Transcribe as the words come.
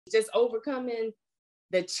just overcoming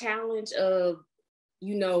the challenge of,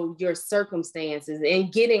 you know, your circumstances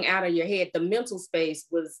and getting out of your head. The mental space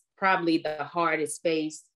was probably the hardest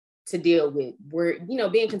space to deal with, where, you know,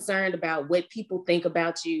 being concerned about what people think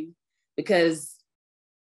about you, because,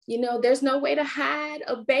 you know, there's no way to hide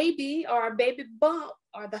a baby or a baby bump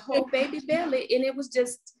or the whole baby belly. And it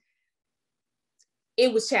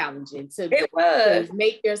was challenging to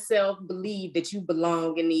make yourself believe that you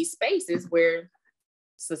belong in these spaces where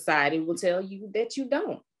society will tell you that you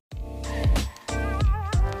don't.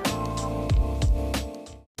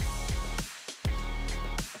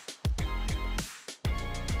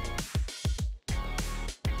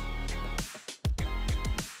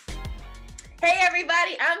 Hey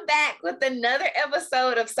everybody, I'm back with another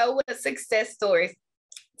episode of So What Success Stories.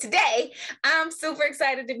 Today, I'm super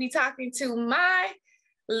excited to be talking to my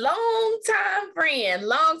longtime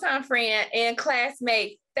friend and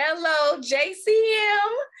classmate, fellow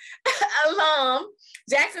JCM alum,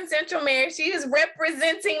 Jackson Central Mary. She is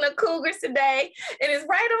representing the Cougars today and is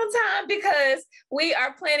right on time because we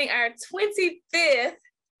are planning our 25th.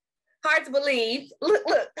 Hard to believe. Look,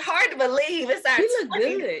 hard to believe. It's our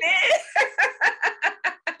 25th.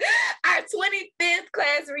 Our 25th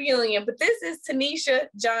class reunion. But this is Tanisha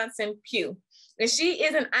Pugh. And she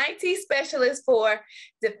is an IT specialist for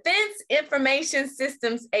Defense Information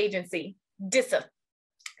Systems Agency, DISA.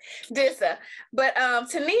 But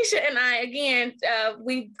Tanisha and I, again,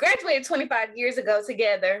 we graduated 25 years ago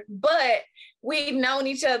together, but we've known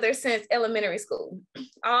each other since elementary school,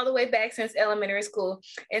 all the way back since elementary school.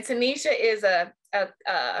 And Tanisha is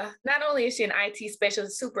not only is she an IT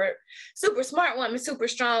specialist, super smart woman, super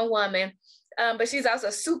strong woman, but she's also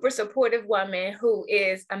a super supportive woman who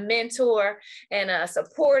is a mentor and a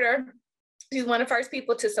supporter. She's one of the first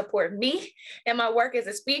people to support me and my work as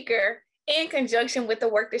a speaker, in conjunction with the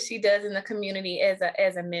work that she does in the community as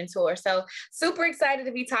a mentor. So super excited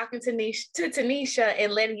to be talking to Tanisha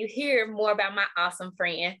and letting you hear more about my awesome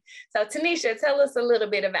friend. So Tanisha, tell us a little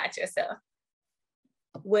bit about yourself.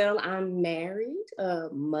 Well, I'm married, a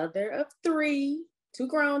mother of 3, 2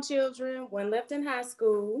 grown children, 1 left in high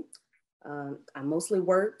school. I mostly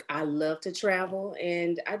work. I love to travel,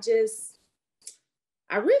 and I'm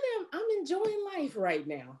enjoying life right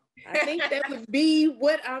now. I think that would be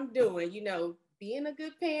what I'm doing, you know, being a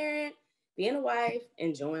good parent, being a wife,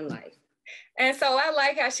 enjoying life. And so I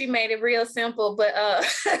like how she made it real simple, but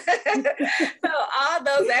so all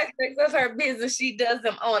those aspects of her business, she does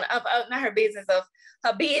them on, not her business, of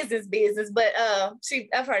her business, but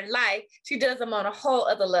of her life, she does them on a whole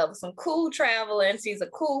other level. Some cool traveling. She's a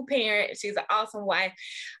cool parent. She's an awesome wife.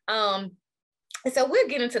 And so we'll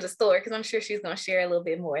get into the story because I'm sure she's going to share a little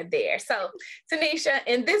bit more there. So Tanisha,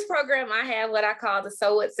 in this program, I have what I call the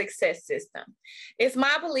So What Success System. It's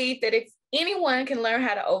my belief that if anyone can learn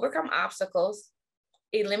how to overcome obstacles,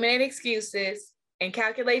 eliminate excuses, and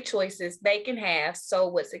calculate choices, they can have So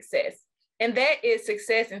What Success. And that is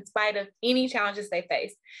success in spite of any challenges they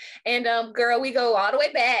face. And girl, we go all the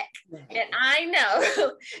way back. And I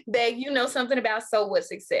know that you know something about So What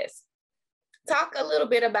Success. Talk a little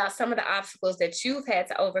bit about some of the obstacles that you've had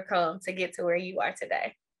to overcome to get to where you are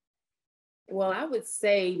today. Well, I would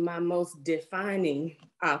say my most defining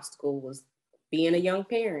obstacle was being a young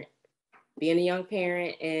parent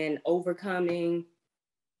and overcoming,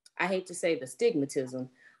 I hate to say the stigmatism,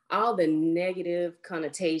 all the negative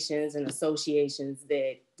connotations and associations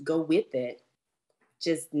that go with that.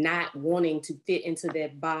 Just not wanting to fit into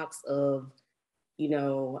that box of, you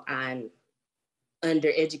know, I'm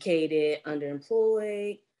undereducated,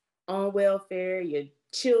 underemployed, on welfare. Your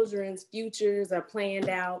children's futures are planned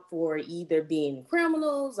out for either being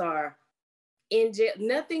criminals or in jail.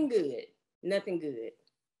 Nothing good.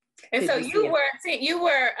 And so you went to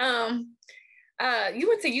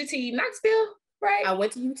UT Knoxville, right? I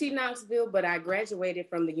went to UT Knoxville, but I graduated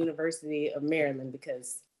from the University of Maryland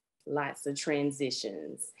because lots of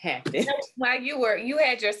transitions happened. While you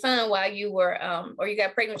had your son while you were, or you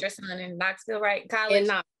got pregnant with your son in Knoxville, right? College? In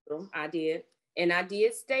Knoxville, I did. And I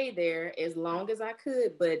did stay there as long as I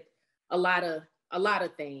could, but a lot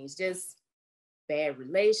of things, just bad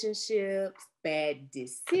relationships, bad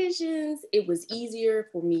decisions. It was easier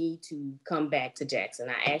for me to come back to Jackson.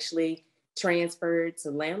 I actually transferred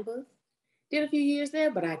to Lambeth. Did a few years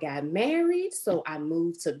there, but I got married, so I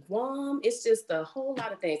moved to Guam. It's just a whole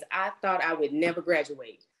lot of things. I thought I would never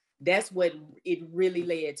graduate. That's what it really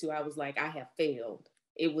led to. I was like, I have failed.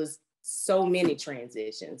 It was so many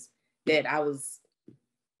transitions that I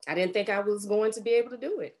didn't think I was going to be able to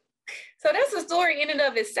do it. So that's a story in and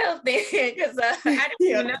of itself then, because I didn't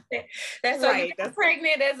even know that. That's so you got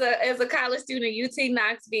pregnant as a college student at UT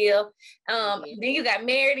Knoxville. Then you got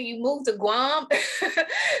married and you moved to Guam.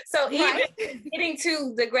 So even getting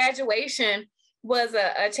to the graduation was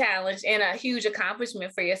a challenge and a huge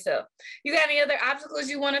accomplishment for yourself. You got any other obstacles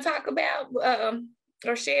you want to talk about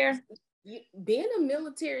or share? Being a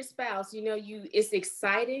military spouse, it's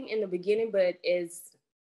exciting in the beginning, but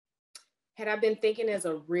had I been thinking as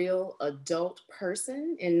a real adult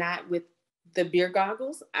person and not with the beer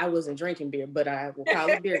goggles, I wasn't drinking beer, but I will call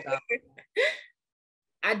it beer goggles.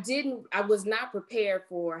 I was not prepared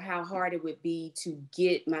for how hard it would be to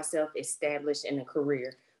get myself established in a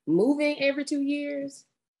career. Moving every 2 years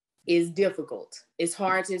is difficult. It's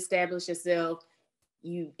hard to establish yourself.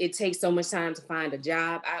 It takes so much time to find a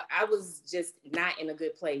job. I was just not in a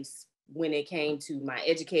good place when it came to my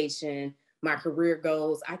education, my career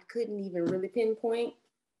goals. I couldn't even really pinpoint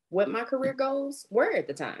what my career goals were at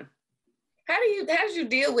the time. How did you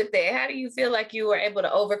deal with that? How do you feel like you were able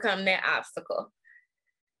to overcome that obstacle?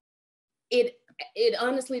 It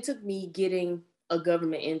honestly took me getting a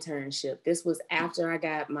government internship. This was after I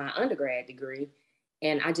got my undergrad degree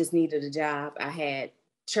and I just needed a job. I had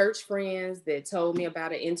church friends that told me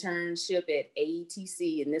about an internship at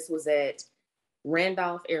AETC, and this was at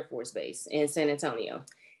Randolph Air Force Base in San Antonio.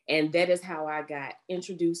 And that is how I got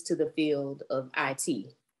introduced to the field of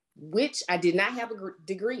IT, which I did not have a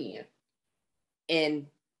degree in. And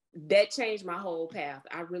that changed my whole path.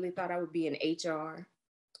 I really thought I would be in HR.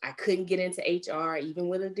 I couldn't get into HR even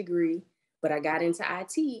with a degree, but I got into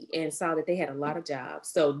IT and saw that they had a lot of jobs.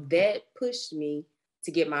 So that pushed me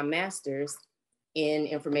to get my master's in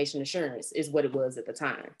information assurance is what it was at the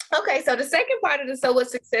time. Okay, so the second part of the So What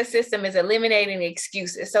Success system is eliminating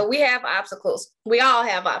excuses. So we have obstacles. We all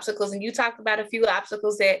have obstacles, and you talked about a few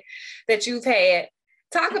obstacles that you've had.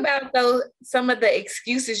 Talk about some of the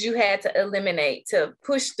excuses you had to eliminate to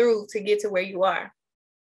push through to get to where you are.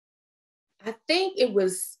 I think it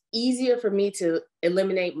was easier for me to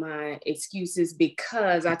eliminate my excuses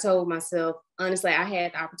because I told myself, honestly, I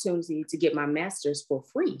had the opportunity to get my master's for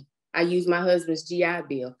free. I used my husband's GI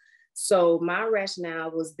Bill. So my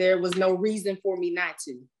rationale was there was no reason for me not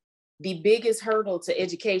to. The biggest hurdle to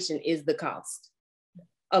education is the cost.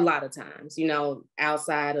 A lot of times,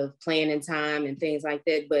 outside of planning time and things like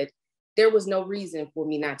that, but there was no reason for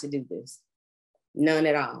me not to do this. None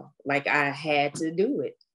at all. Like I had to do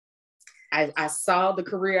it. I saw the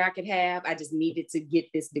career I could have. I just needed to get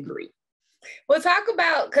this degree. Well, talk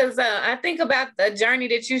about, because I think about the journey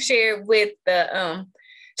that you shared with the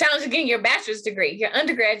challenge of getting your bachelor's degree, your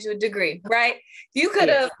undergraduate degree, right? You could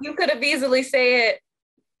have easily said,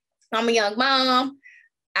 I'm a young mom,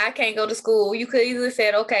 I can't go to school. You could easily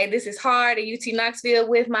said, okay, this is hard at UT Knoxville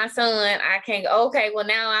with my son. I can't go. Okay, well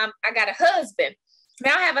now I got a husband.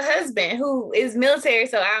 Now I have a husband who is military,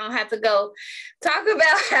 so I don't have to go. Talk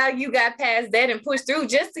about how you got past that and pushed through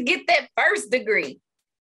just to get that first degree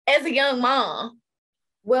as a young mom.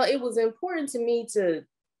 Well, it was important to me to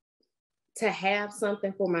have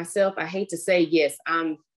something for myself. I hate to say, yes,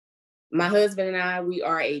 my husband and I, we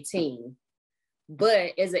are a team.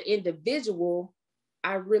 But as an individual,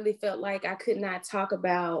 I really felt like I could not talk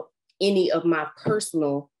about any of my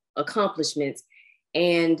personal accomplishments.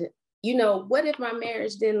 And, what if my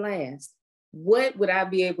marriage didn't last? What would I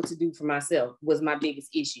be able to do for myself was my biggest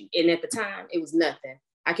issue. And at the time, it was nothing.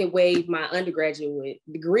 I could wave my undergraduate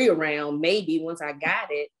degree around maybe once I got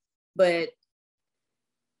it, but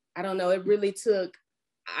I don't know, it really took,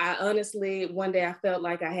 honestly, one day I felt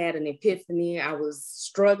like I had an epiphany. I was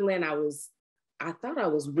struggling. I thought I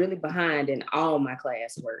was really behind in all my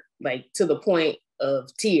classwork, like to the point of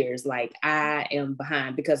tears, like I am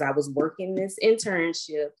behind because I was working this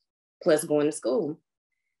internship plus going to school.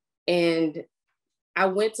 And I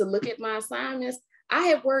went to look at my assignments. I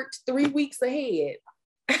had worked 3 weeks ahead.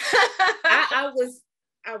 I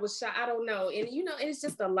was shocked. I don't know. And, it's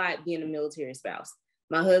just a lot being a military spouse.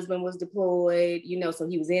 My husband was deployed, so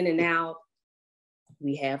he was in and out.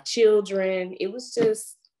 We have children. It was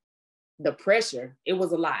just the pressure. It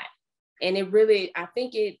was a lot. And I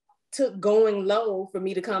think it took going low for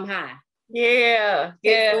me to come high. Yeah.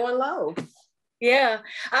 Going low. Yeah,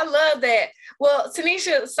 I love that. Well,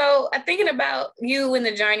 Tanisha, so I'm thinking about you in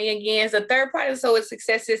the journey again. So the third part of So What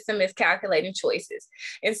Success system is calculating choices.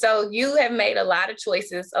 And so you have made a lot of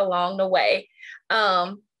choices along the way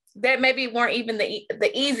that maybe weren't even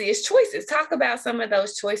the easiest choices. Talk about some of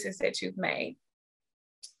those choices that you've made.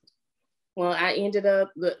 Well, I ended up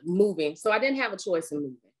moving. So I didn't have a choice in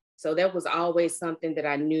moving. So that was always something that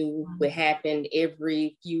I knew would happen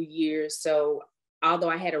every few years. So although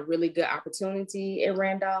I had a really good opportunity in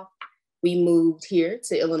Randolph, we moved here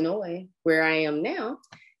to Illinois, where I am now.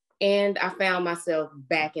 And I found myself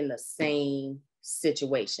back in the same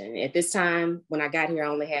situation. At this time, when I got here, I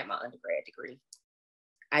only had my undergrad degree.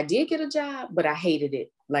 I did get a job, but I hated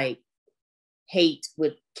it. Like, hate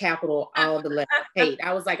with capital, all the letters, hate.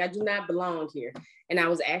 I was like, I do not belong here. And I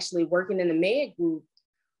was actually working in the med group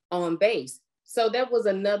on base. So that was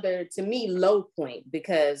another, to me, low point,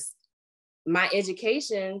 because my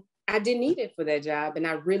education, I didn't need it for that job. And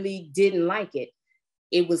I really didn't like it.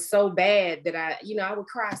 It was so bad that I would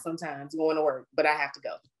cry sometimes going to work, but I have to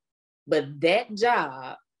go. But that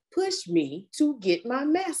job pushed me to get my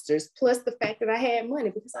master's, plus the fact that I had money,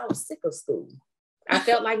 because I was sick of school. I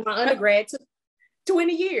felt like my undergrad took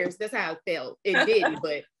 20 years. That's how it felt. It didn't,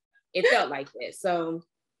 but it felt like that. So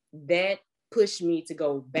that pushed me to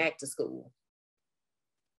go back to school.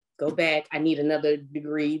 Go back. I need another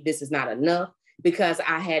degree. This is not enough, because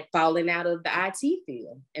I had fallen out of the IT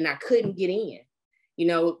field and I couldn't get in. You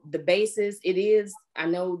know, the basis, it is, I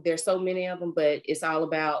know there's so many of them, but it's all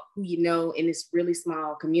about who you know in this really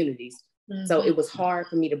small communities. Mm-hmm. So it was hard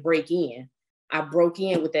for me to break in. I broke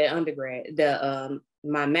in with that undergrad,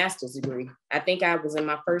 my master's degree. I think I was in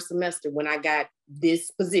my first semester when I got this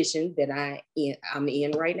position that I'm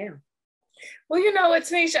in right now. Well, you know what,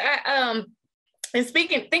 Tanisha, and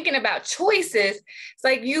thinking about choices, it's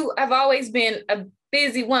like I've always been a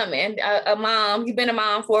busy woman, a mom. You've been a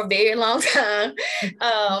mom for a very long time,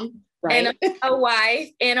 right. And a wife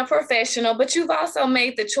and a professional, but you've also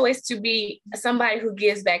made the choice to be somebody who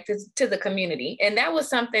gives back to the community. And that was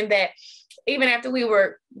something that, even after we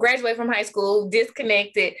were graduated from high school,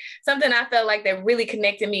 disconnected, something I felt like that really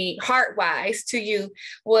connected me heart-wise to you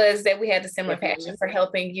was that we had a similar passion for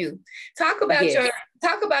helping you. Talk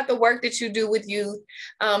about the work that you do with youth,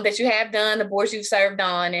 that you have done, the boards you've served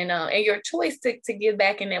on, and your choice to give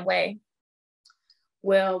back in that way.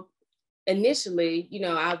 Well, initially,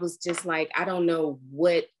 I was just like, I don't know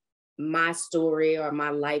what my story or my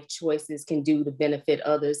life choices can do to benefit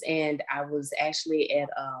others. And I was actually at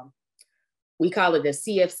we call it a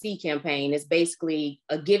CFC campaign. It's basically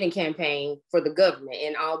a giving campaign for the government,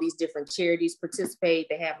 and all these different charities participate.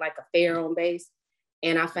 They have like a fair on base.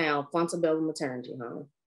 And I found Fontebella Maternity Home.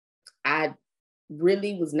 I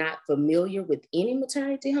really was not familiar with any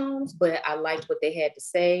maternity homes, but I liked what they had to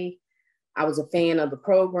say. I was a fan of the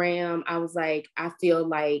program. I was like, I feel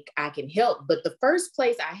like I can help. But the first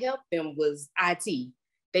place I helped them was IT.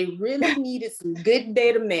 They really needed some good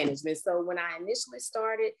data management. So when I initially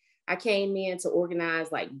started, I came in to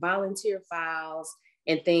organize like volunteer files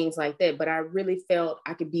and things like that. But I really felt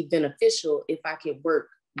I could be beneficial if I could work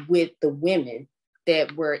with the women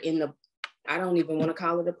that were I don't even want to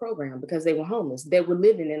call it a program, because they were homeless. They were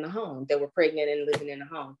living in a home. They were pregnant and living in a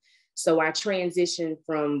home. So I transitioned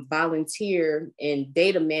from volunteer and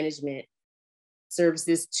data management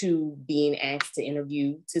services to being asked to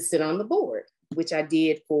interview to sit on the board, which I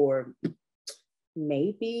did for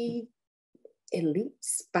maybe at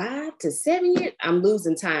least 5 to 7 years. I'm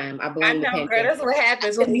losing time. I know, girl, that's what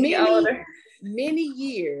happens when you get older. Many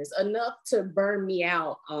years, enough to burn me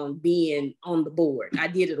out on being on the board. I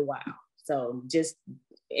did it a while. So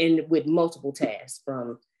with multiple tasks,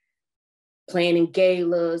 from planning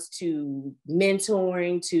galas to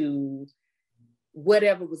mentoring to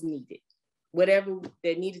whatever was needed. Whatever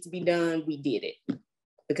that needed to be done, we did it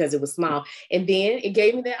because it was small. And then it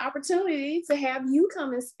gave me the opportunity to have you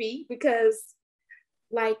come and speak, because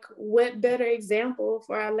like, what better example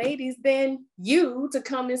for our ladies than you to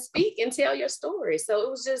come and speak and tell your story?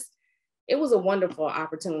 So it was a wonderful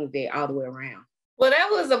opportunity all the way around. Well, that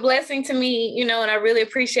was a blessing to me, and I really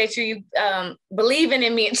appreciate you believing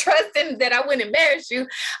in me and trusting that I wouldn't embarrass you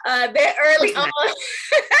that early on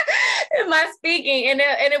in my speaking. And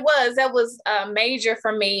that was major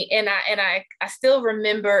for me. And I still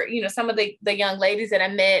remember, some of the young ladies that I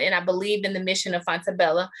met, and I believed in the mission of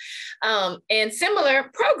Fontebella and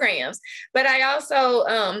similar programs. But I also,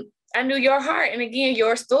 I knew your heart, and again,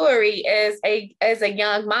 your story as a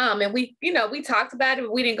young mom. And we talked about it,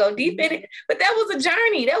 but we didn't go deep in it. But that was a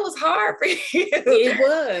journey. That was hard for you. It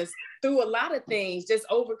was, through a lot of things, just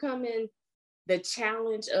overcoming the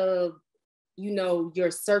challenge of,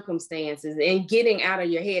 your circumstances and getting out of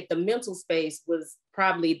your head. The mental space was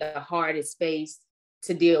probably the hardest space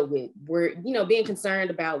to deal with. Where, being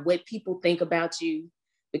concerned about what people think about you,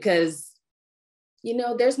 because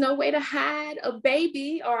there's no way to hide a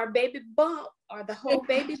baby or a baby bump or the whole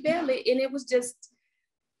baby belly. And it was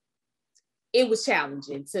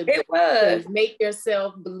challenging to make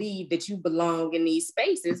yourself believe that you belong in these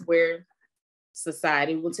spaces where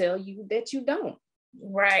society will tell you that you don't.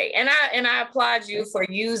 Right. And I applaud you for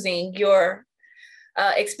using your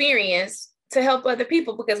experience to help other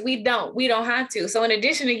people, because we don't have to. So in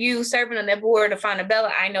addition to you serving on that board of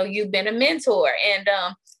Fontebella, I know you've been a mentor, and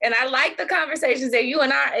I like the conversations that you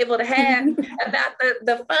and I are able to have about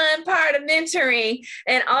the fun part of mentoring,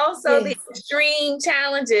 and also the extreme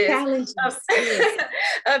challenges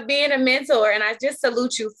of being a mentor. And I just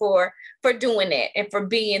salute you for doing that and for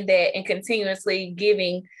being that and continuously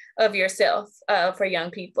giving of yourself for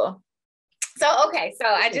young people. So, okay. So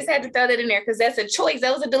I just had to throw that in there because that's a choice.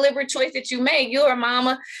 That was a deliberate choice that you made. You're a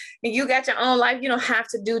mama and you got your own life. You don't have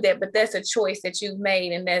to do that, but that's a choice that you've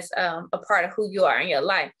made. And that's a part of who you are in your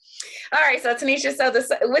life. All right. So Tanisha,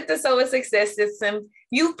 with the SOA Success System,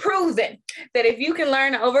 you've proven that if you can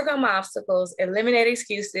learn to overcome obstacles, eliminate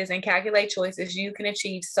excuses, and calculate choices, you can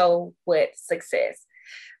achieve success.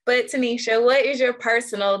 But Tanisha, what is your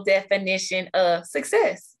personal definition of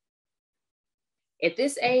success? At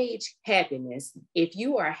this age, happiness. If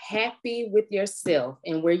you are happy with yourself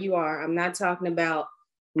and where you are, I'm not talking about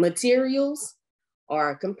materials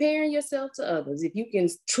or comparing yourself to others. If you can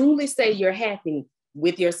truly say you're happy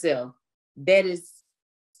with yourself, that is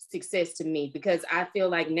success to me, because I feel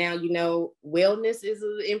like now, wellness is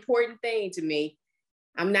an important thing to me.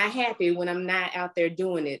 I'm not happy when I'm not out there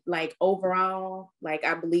doing it. Like overall, like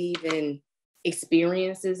I believe in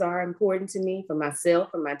experiences are important to me for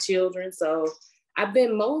myself, for my children. So I've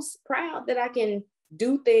been most proud that I can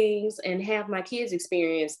do things and have my kids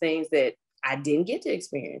experience things that I didn't get to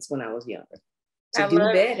experience when I was younger. To do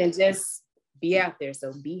that and just be out there.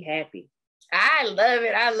 So be happy. I love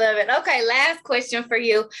it. I love it. Okay, last question for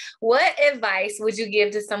you. What advice would you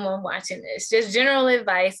give to someone watching this? Just general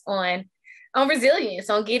advice on resilience,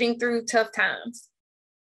 on getting through tough times.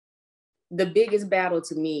 The biggest battle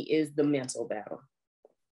to me is the mental battle.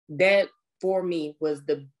 That for me was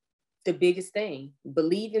the biggest thing,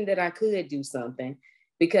 believing that I could do something,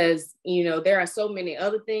 because, there are so many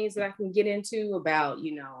other things that I can get into about,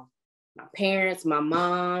 my parents, my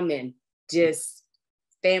mom, and just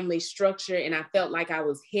family structure. And I felt like I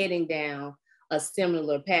was heading down a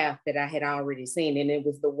similar path that I had already seen. And it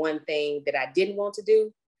was the one thing that I didn't want to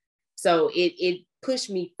do. So it pushed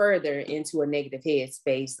me further into a negative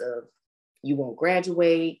headspace of, you won't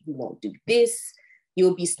graduate, you won't do this,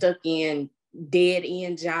 you'll be stuck in dead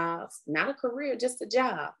end jobs, not a career, just a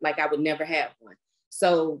job. Like I would never have one.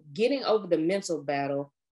 So getting over the mental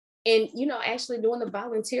battle and, actually doing the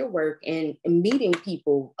volunteer work and meeting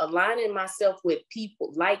people, aligning myself with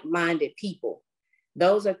people, like-minded people.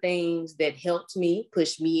 Those are things that helped me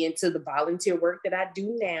push me into the volunteer work that I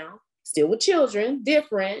do now, still with children,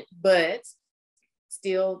 different, but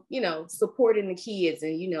still, supporting the kids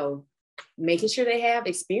and, making sure they have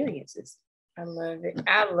experiences. I love it.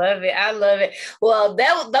 I love it. I love it. Well,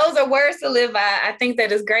 those are words to live by. I think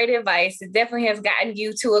that is great advice. It definitely has gotten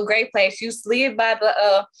you to a great place. You slid by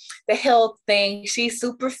the health thing. She's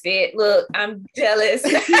super fit. Look, I'm jealous.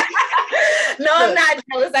 No, I'm not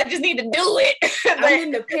jealous. I just need to do it. I'm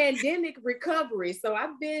in the pandemic recovery, so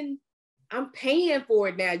I'm paying for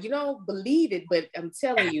it now. You don't believe it, but I'm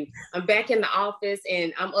telling you, I'm back in the office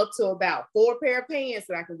and I'm up to about 4 pair of pants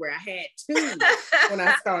that I can wear. I had 2 when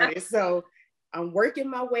I started. So I'm working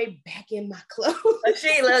my way back in my clothes.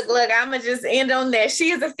 Look, I'm going to just end on that.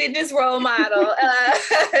 She is a fitness role model.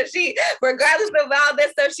 She, regardless of all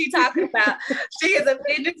that stuff she's talking about, she is a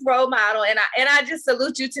fitness role model. And I just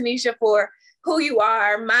salute you, Tanisha, for who you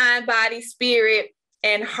are, mind, body, spirit,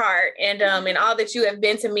 and heart, and all that you have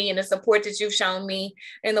been to me and the support that you've shown me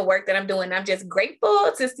in the work that I'm doing. I'm just grateful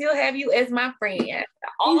to still have you as my friend.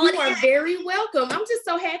 You are very welcome. I'm just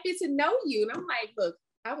so happy to know you. And I'm like, look,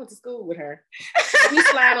 I went to school with her. We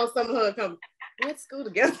slide on some of her. We went to school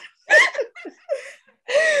together.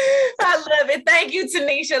 I love it. Thank you,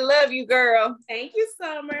 Tanisha. Love you, girl. Thank you,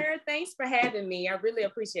 Summer. Thanks for having me. I really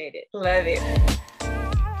appreciate it. Love it.